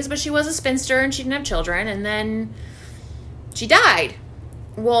dummies, but she was a spinster and she didn't have children, and then she died.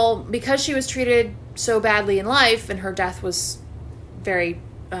 Well, because she was treated so badly in life and her death was very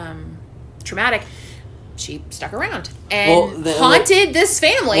traumatic, she stuck around and haunted this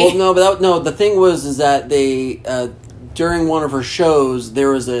family. Well, no, the thing was that they during one of her shows there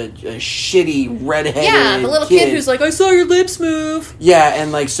was a shitty redheaded the little kid who's like, I saw your lips move. Yeah,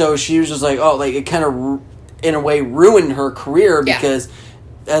 and like so she was just like, oh, like it kind of in a way ruined her career because.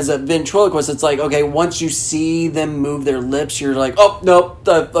 As a ventriloquist, it's like, okay, once you see them move their lips, you're like, oh, nope,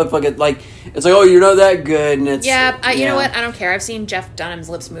 fucking, like, it's like, oh, you're not that good, and it's... You know what, I don't care. I've seen Jeff Dunham's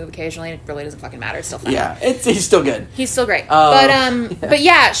lips move occasionally, and it really doesn't fucking matter. It's still funny. Yeah, he's still good. He's still great. But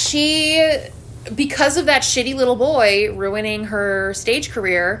yeah, she because of that shitty little boy ruining her stage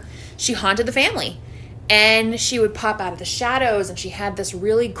career, she haunted the family. And she would pop out of the shadows, and she had this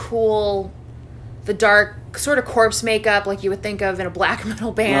really cool, the dark sort of corpse makeup like you would think of in a black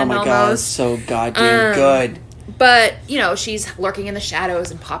metal band almost. God, it's so goddamn good. But, you know, she's lurking in the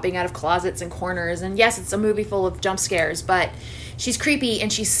shadows and popping out of closets and corners. And yes, it's a movie full of jump scares, but she's creepy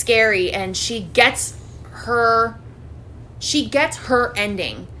and she's scary, and she gets her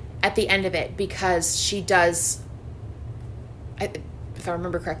ending at the end of it, because she does, if I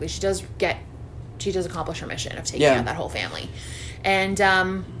remember correctly, she does accomplish her mission of taking out that whole family.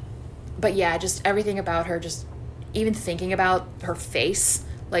 And, but yeah, just everything about her, just even thinking about her face,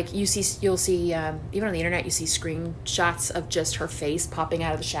 like you'll see, even on the internet, you see screenshots of just her face popping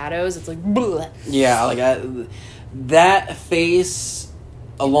out of the shadows. It's like, bleh. Yeah, like that face,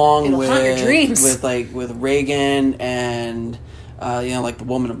 along It'll haunt your dreams. with Reagan and like the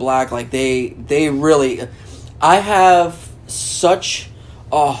Woman in Black, like they really. I have such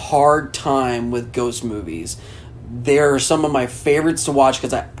a hard time with ghost movies. They're some of my favorites to watch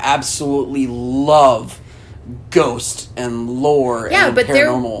because I absolutely love ghost and lore and but paranormal.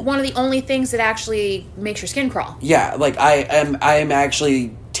 they're one of the only things that actually makes your skin crawl. Yeah, like I am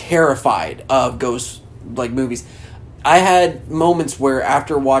actually terrified of ghost like movies. I had moments where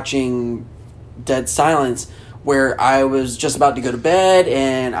after watching Dead Silence, where I was just about to go to bed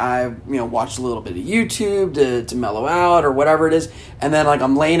and I watched a little bit of YouTube to mellow out or whatever it is, and then like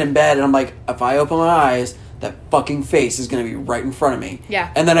I'm laying in bed and I'm like, if I open my eyes, that fucking face is going to be right in front of me.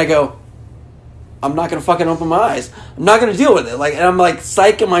 Yeah. And then I go, I'm not going to fucking open my eyes. I'm not going to deal with it. Like, and I'm like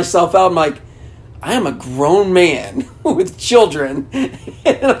psyching myself out. I'm like, I am a grown man with children.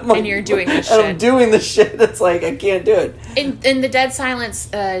 And you're doing this shit. And I'm doing this shit that's like, I can't do it. In the Dead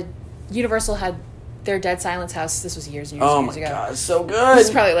Silence, Universal had their Dead Silence house. This was years and years, oh years ago. Oh my god, so good. This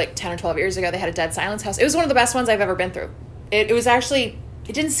is probably like 10 or 12 years ago. They had a Dead Silence house. It was one of the best ones I've ever been through. It was actually,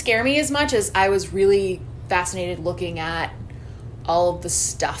 it didn't scare me as much as I was really fascinated looking at all of the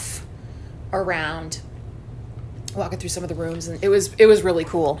stuff around, walking through some of the rooms, and it was really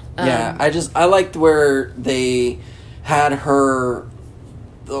cool. Yeah, I liked where they had her,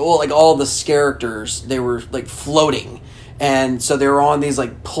 well, like all the characters, they were like floating, and so they were on these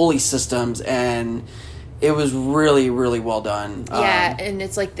like pulley systems, and it was really, really well done. Yeah, and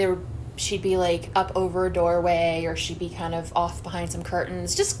it's like she'd be like up over a doorway, or she'd be kind of off behind some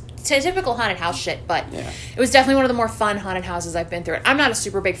curtains, just typical haunted house shit. But yeah, it was definitely one of the more fun haunted houses I've been through. I'm not a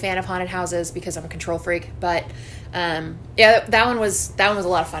super big fan of haunted houses because I'm a control freak, but yeah, that one was a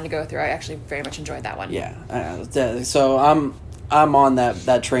lot of fun to go through. I actually very much enjoyed that one. Yeah, so I'm on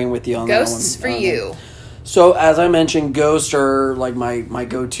that train with you on Ghosts that one. for you. So as I mentioned, ghosts are like my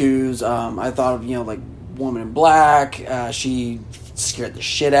go-tos. I thought of like Woman in Black. She scared the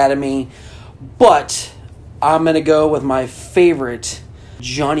shit out of me, but I'm gonna go with my favorite,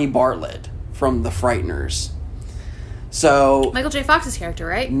 Johnny Bartlett from The Frighteners. So Michael J. Fox's character,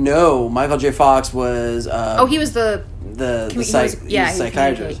 right? No, Michael J. Fox was. He was the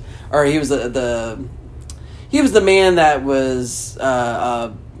psychiatrist, or he was the man that was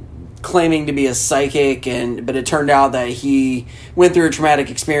claiming to be a psychic, but it turned out that he went through a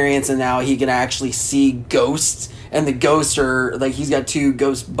traumatic experience, and now he can actually see ghosts. And the ghosts are like, he's got two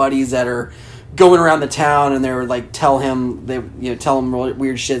ghost buddies that are going around the town, and they were like tell him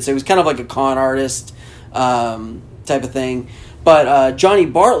weird shit. So he was kind of like a con artist type of thing. But Johnny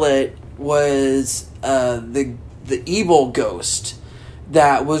Bartlett was the evil ghost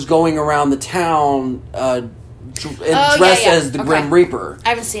that was going around the town dressed as the Grim Reaper. I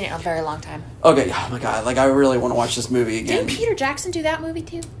haven't seen it in a very long time. Okay, oh my god, like I really want to watch this movie again. Didn't Peter Jackson do that movie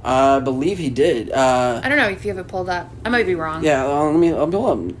too? I believe he did. I don't know if you have it pulled up. I might be wrong. Yeah, I'll pull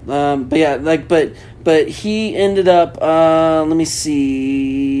up. But yeah, but he ended up. Let me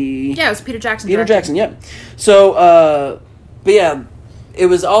see. Yeah, it was Peter Jackson. Peter Jackson, yep. So, but yeah, it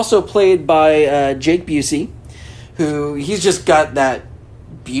was also played by Jake Busey, who he's just got that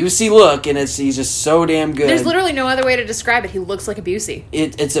Busey look, and he's just so damn good. There's literally no other way to describe it. He looks like a Busey.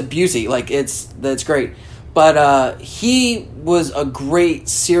 It's a Busey, like that's great. But he was a great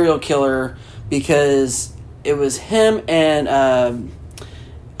serial killer because it was him and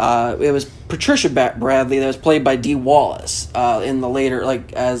it was Patricia Bradley that was played by Dee Wallace in the later,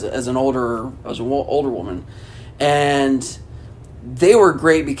 like as an older woman, and they were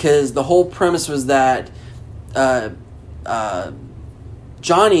great because the whole premise was that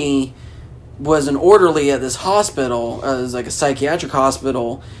Johnny was an orderly at this hospital. It was like a psychiatric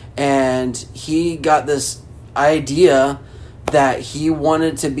hospital, and he got this idea that he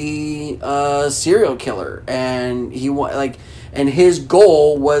wanted to be a serial killer, and and his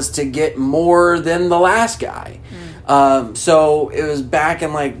goal was to get more than the last guy. So it was back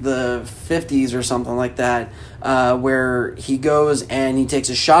in like the 50s or something like that, where he goes and he takes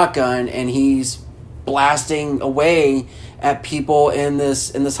a shotgun and he's blasting away at people in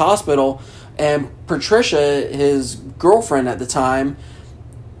this hospital. And Patricia, his girlfriend at the time,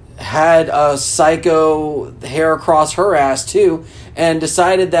 had a psycho hair across her ass too, and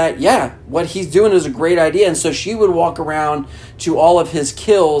decided that, yeah, what he's doing is a great idea. And so she would walk around to all of his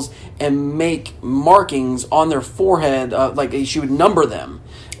kills and make markings on their forehead, like she would number them.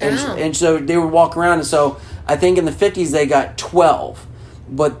 And so they would walk around. And so I think in the 50s they got 12.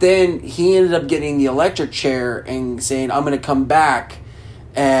 But then he ended up getting the electric chair and saying, I'm going to come back.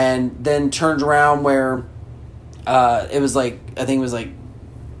 And then turned around where it was like, I think it was like,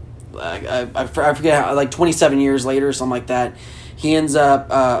 I forget how, like 27 years later or something like that, he ends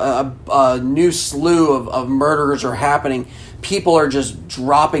up, a new slew of murders are happening. People are just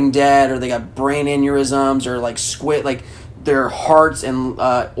dropping dead, or they got brain aneurysms, or like like their hearts and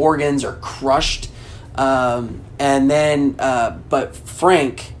organs are crushed. And then, but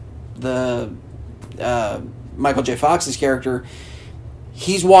Frank, the Michael J. Fox's character,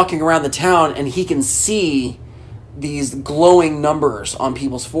 he's walking around the town and he can see these glowing numbers on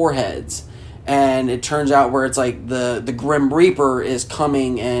people's foreheads. And it turns out where it's like the Grim Reaper is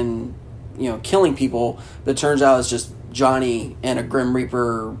coming and, killing people. But it turns out it's just Johnny and a Grim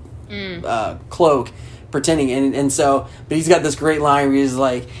Reaper cloak pretending. And so, but he's got this great line where he's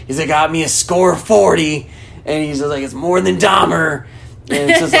like, got me a score of 40. And he's just like, it's more than Dahmer.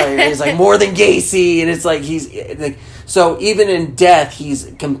 And it's just like, it's like more than Gacy. And it's like, he's like, so even in death,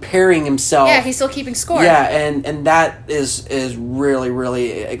 he's comparing himself. Yeah, he's still keeping score. Yeah, and that is really,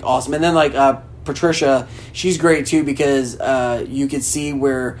 really awesome. And then like Patricia, she's great too, because you could see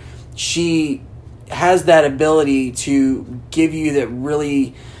where she has that ability to give you that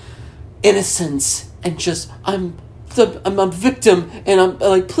really innocence and just I'm a victim, and I'm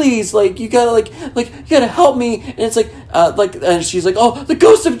like, please, like you gotta you gotta help me. And it's like and she's like, oh, the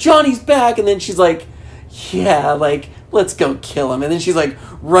ghost of Johnny's back. And then she's like, yeah, like, let's go kill him. And then she's like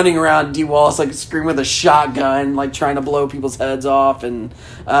running around Dee Wallace, like screaming with a shotgun, like trying to blow people's heads off. And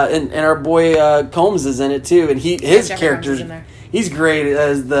our boy Combs is in it too, and his character's, he's great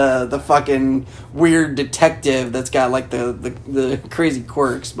as the fucking weird detective that's got like the crazy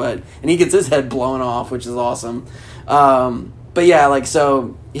quirks, and he gets his head blown off, which is awesome. But yeah, like,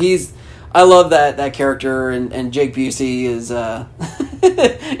 so I love that character, and Jake Busey is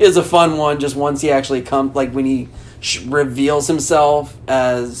is a fun one. Just once he actually comes, like when he reveals himself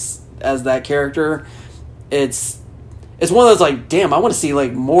as that character, it's one of those like, damn, I want to see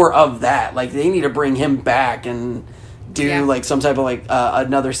like more of that. Like they need to bring him back and do like some type of like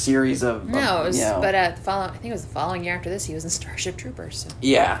another series of. No, it was, but I think it was the following year after this he was in Starship Troopers. So.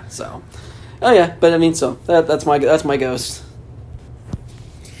 Yeah, so. Oh yeah, but I mean, so that's my ghost.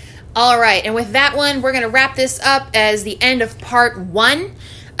 All right, and with that one, we're going to wrap this up as the end of part 1.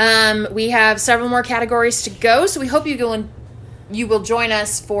 We have several more categories to go, so we hope you will join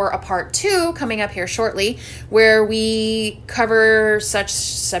us for a part 2 coming up here shortly, where we cover such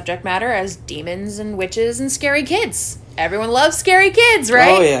subject matter as demons and witches and scary kids. Everyone loves scary kids,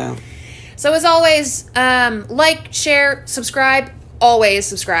 right? Oh yeah. So as always, like, share, subscribe. Always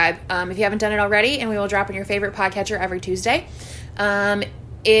subscribe if you haven't done it already, and we will drop in your favorite podcatcher every Tuesday.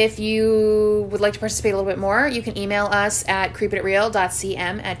 If you would like to participate a little bit more, you can email us at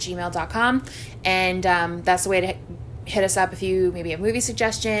creepititreal.cm@gmail.com, and that's the way to hit us up if you maybe have movie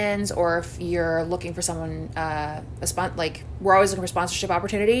suggestions, or if you're looking for someone, we're always looking for sponsorship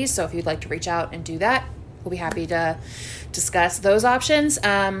opportunities, so if you'd like to reach out and do that, we'll be happy to discuss those options.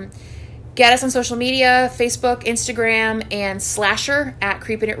 Get us on social media, Facebook, Instagram, and Slasher at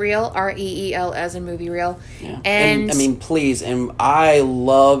CreepingItReal, REEL as in movie reel. Yeah. And I mean, please, and I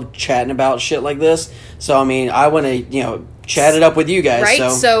love chatting about shit like this, so I mean, I want to, chat it up with you guys.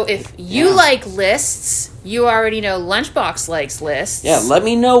 Right, so if you like lists, you already know Lunchbox likes lists. Yeah, let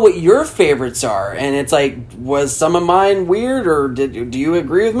me know what your favorites are, and it's like, was some of mine weird, or do you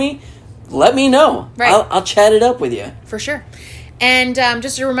agree with me? Let me know. Right. I'll chat it up with you. For sure. And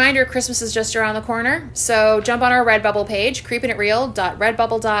just a reminder, Christmas is just around the corner, so jump on our Redbubble page,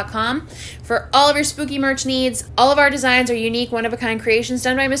 creepingitreal.redbubble.com, for all of your spooky merch needs. All of our designs are unique, one-of-a-kind creations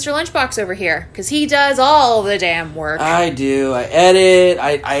done by Mr. Lunchbox over here, because he does all the damn work. I do. I edit.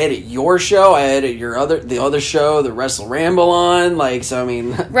 I edit your show. I edit the other show, the Wrestle Ramble on. So I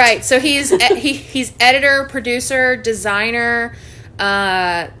mean, right. So he's editor, producer, designer,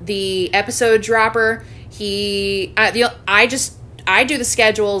 the episode dropper. I do the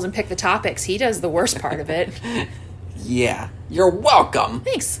schedules and pick the topics. He does the worst part of it. Yeah. You're welcome.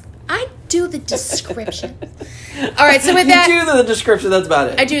 Thanks. I do the description. All right, so with You that... do the description, that's about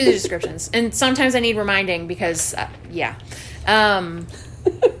it. I do the descriptions. And sometimes I need reminding because, yeah.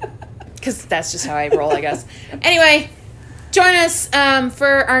 Because that's just how I roll, I guess. Anyway, join us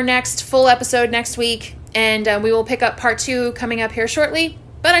for our next full episode next week. And we will pick up part 2 coming up here shortly.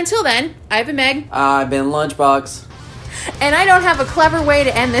 But until then, I've been Meg. I've been Lunchbox. And I don't have a clever way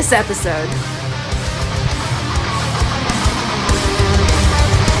to end this episode.